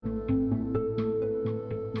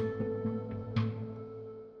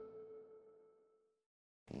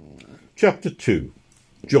Chapter 2.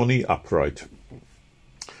 Johnny Upright.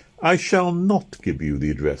 I shall not give you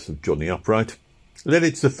the address of Johnny Upright. Let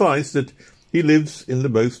it suffice that he lives in the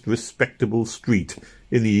most respectable street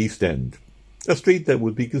in the East End, a street that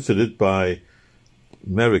would be considered by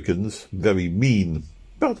Americans very mean,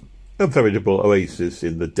 but a veritable oasis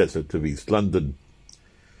in the desert of East London.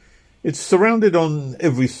 It's surrounded on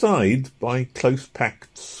every side by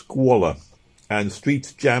close-packed squalor, and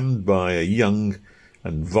streets jammed by a young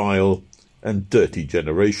and vile and dirty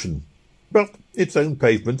generation. But its own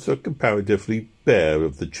pavements are comparatively bare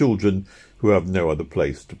of the children who have no other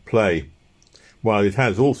place to play, while it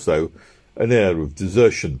has also an air of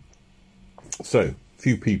desertion. So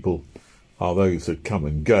few people are those that come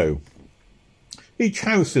and go. Each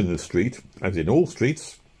house in the street, as in all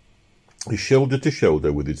streets, is shoulder to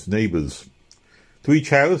shoulder with its neighbours. To each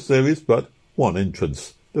house there is but one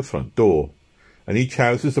entrance, the front door, and each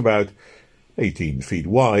house is about 18 feet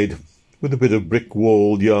wide, with a bit of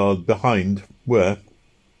brick-walled yard behind where,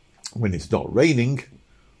 when it's not raining,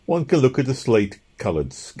 one can look at a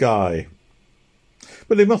slate-coloured sky.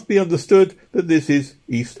 But it must be understood that this is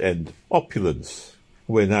East End opulence.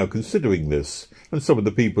 We're now considering this, and some of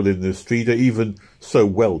the people in this street are even so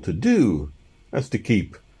well-to-do as to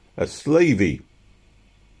keep a slavey.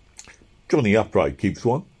 Johnny Upright keeps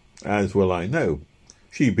one, as well I know,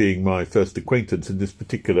 she being my first acquaintance in this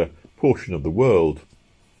particular portion of the world.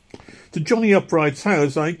 To Johnny Upright's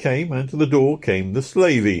house I came, and to the door came the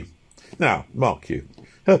slavey. Now, mark you,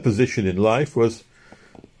 her position in life was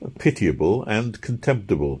pitiable and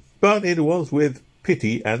contemptible, but it was with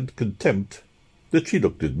pity and contempt that she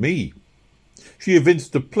looked at me. She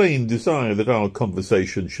evinced a plain desire that our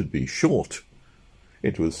conversation should be short.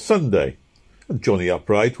 It was Sunday, and Johnny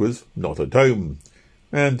Upright was not at home,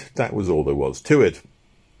 and that was all there was to it.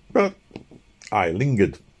 But I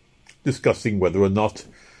lingered, discussing whether or not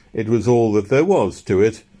it was all that there was to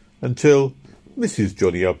it, until Mrs.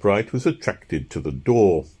 Johnny Upright was attracted to the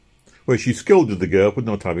door, where she scolded the girl for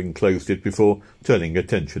not having closed it before turning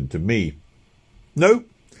attention to me. No,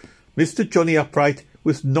 Mr. Johnny Upright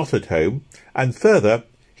was not at home, and further,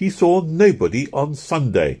 he saw nobody on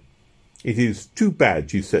Sunday. It is too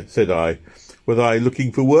bad, said I. Was I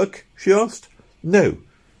looking for work? She asked. No,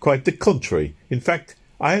 quite the contrary. In fact,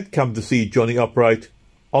 I had come to see Johnny Upright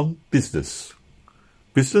on business.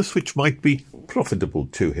 Business which might be profitable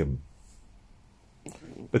to him.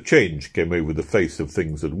 A change came over the face of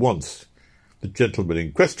things at once. The gentleman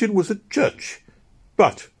in question was at church,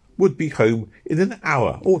 but would be home in an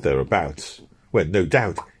hour or thereabouts, when no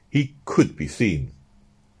doubt he could be seen.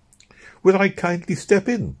 Would I kindly step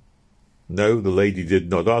in? No, the lady did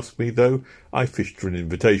not ask me, though I fished for an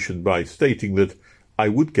invitation by stating that I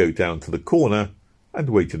would go down to the corner and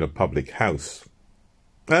wait in a public house.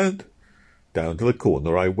 And down to the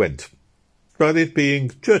corner I went. But it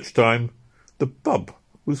being church time, the pub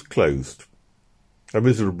was closed. A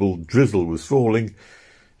miserable drizzle was falling,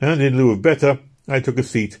 and in lieu of better, I took a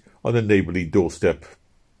seat on a neighbourly doorstep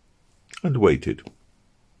and waited.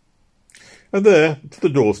 And there, to the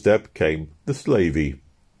doorstep, came the slavey,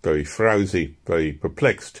 very frowsy, very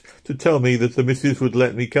perplexed, to tell me that the missus would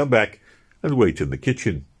let me come back and wait in the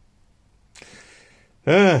kitchen.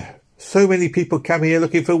 So many people come here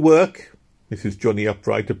looking for work, Mrs. Johnny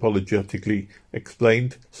Upright apologetically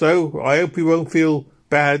explained, so I hope you won't feel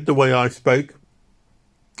bad the way I spoke.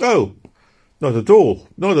 Oh, not at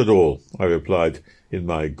all, I replied in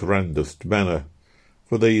my grandest manner.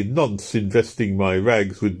 For the nonce investing my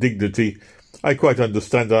rags with dignity, I quite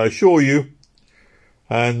understand, I assure you.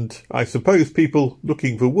 And I suppose people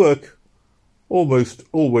looking for work almost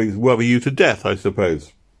always worry you to death, I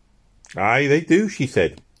suppose. Aye, they do, she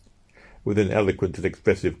said, with an eloquent and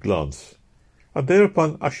expressive glance, and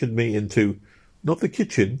thereupon ushered me into, not the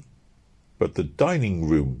kitchen, but the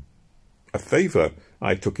dining-room, a favour,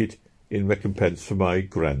 I took it, in recompense for my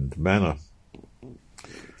grand manner.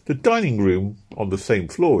 The dining-room, on the same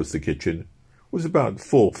floor as the kitchen, was about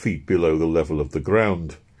 4 feet below the level of the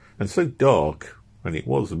ground, and so dark, and it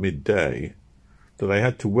was midday, that I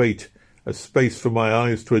had to wait a space for my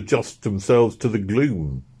eyes to adjust themselves to the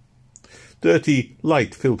gloom. Dirty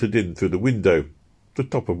light filtered in through the window, the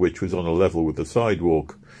top of which was on a level with the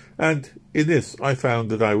sidewalk, and in this I found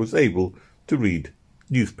that I was able to read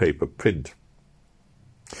newspaper print.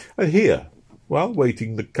 And here, while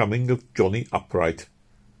waiting the coming of Johnny Upright,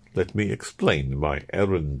 let me explain my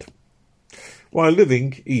errand. While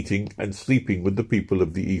living, eating, and sleeping with the people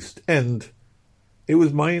of the East End, it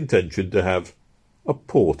was my intention to have a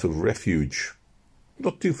port of refuge,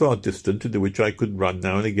 not too far distant, into which I could run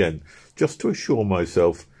now and again, just to assure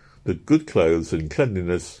myself that good clothes and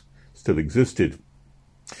cleanliness still existed.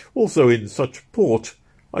 Also in such port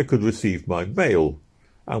I could receive my mail,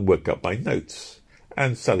 and work up my notes,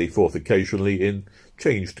 and sally forth occasionally in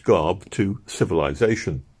changed garb to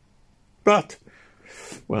civilization. But,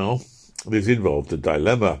 well, this involved a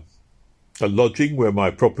dilemma. A lodging where my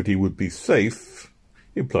property would be safe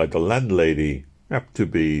implied a landlady apt to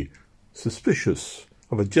be suspicious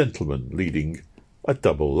of a gentleman leading a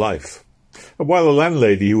double life. And while a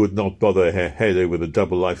landlady who would not bother her head over the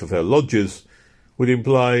double life of her lodgers would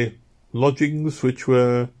imply lodgings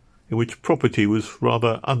in which property was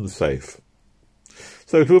rather unsafe.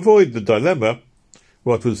 So to avoid the dilemma,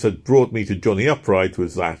 what had brought me to Johnny Upright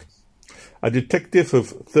was that a detective of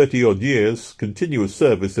 30-odd years' continuous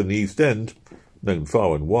service in the East End, known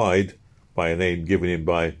far and wide by a name given him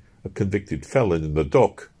by a convicted felon in the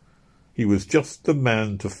dock, he was just the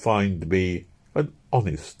man to find me an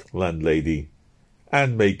honest landlady,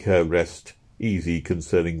 and make her rest easy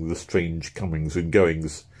concerning the strange comings and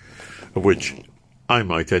goings, of which I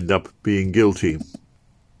might end up being guilty.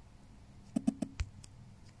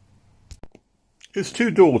 His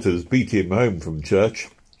 2 daughters beat him home from church,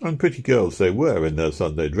 and pretty girls they were in their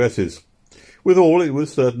Sunday dresses. Withal, it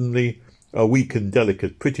was certainly a weak and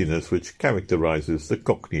delicate prettiness which characterises the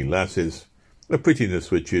Cockney lasses, a prettiness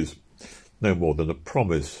which is no more than a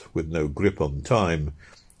promise with no grip on time,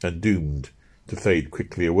 and doomed to fade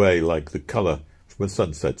quickly away like the colour from a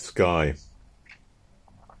sunset sky.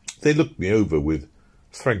 They looked me over with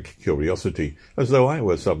frank curiosity, as though I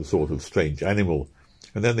were some sort of strange animal,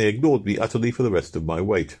 and then they ignored me utterly for the rest of my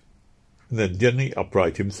wait. And then Johnny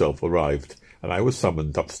Upright himself arrived, and I was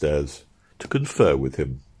summoned upstairs to confer with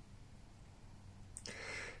him.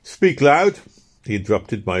 "Speak loud," he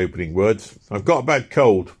interrupted my opening words. "I've got a bad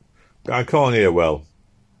cold. I can't hear well."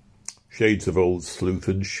 Shades of old sleuth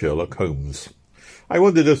and Sherlock Holmes. I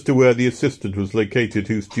wondered as to where the assistant was located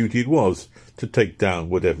whose duty it was to take down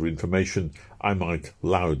whatever information I might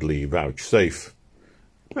loudly vouchsafe.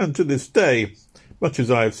 And to this day, much as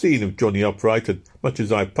I have seen of Johnny Upright and much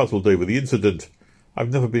as I have puzzled over the incident,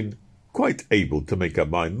 I've never been quite able to make up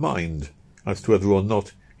my mind as to whether or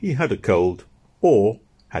not he had a cold or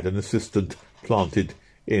had an assistant planted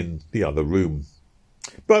in the other room.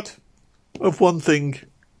 But of one thing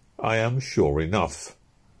I am sure enough.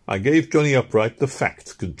 I gave Johnny Upright the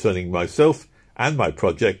facts concerning myself and my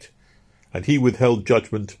project, and he withheld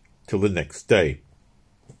judgment till the next day,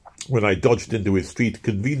 when I dodged into his street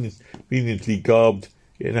conveniently garbed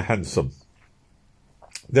in a hansom.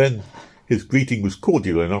 Then his greeting was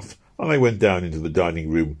cordial enough, and I went down into the dining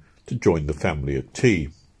room to join the family at tea.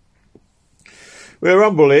 "We're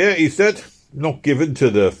humble here," he said, "not given to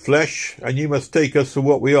the flesh, and you must take us for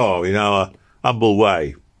what we are in our humble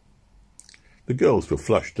way." The girls were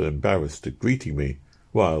flushed and embarrassed at greeting me,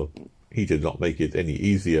 while he did not make it any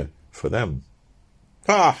easier for them.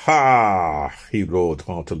 "Ha, ha!" he roared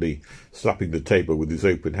heartily, slapping the table with his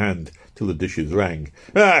open hand till the dishes rang.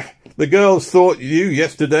 "Ah, the girls thought you,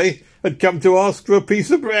 yesterday, had come to ask for a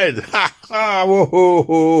piece of bread. Ha, ha! Whoa, ho,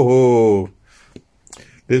 ho, ho!"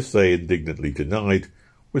 This they indignantly denied,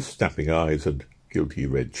 with snapping eyes and guilty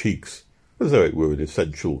red cheeks, as though it were an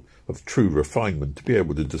essential of true refinement to be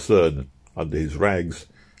able to discern under his rags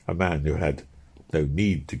a man who had no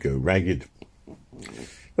need to go ragged.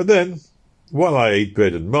 And then, while I ate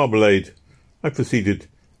bread and marmalade, I proceeded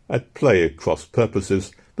at play at cross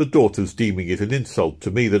purposes, the daughters deeming it an insult to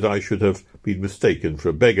me that I should have been mistaken for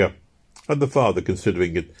a beggar, and the father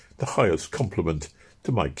considering it the highest compliment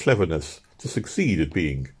to my cleverness to succeed at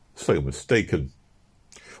being so mistaken.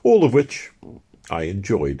 All of which I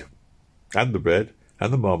enjoyed, and the bread,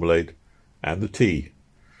 and the marmalade, and the tea,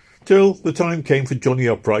 till the time came for Johnny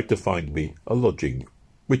Upright to find me a lodging,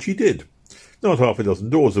 which he did, not half a dozen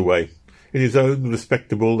doors away, in his own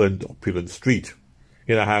respectable and opulent street,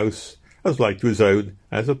 in a house as like to his own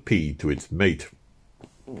as a pea to its mate.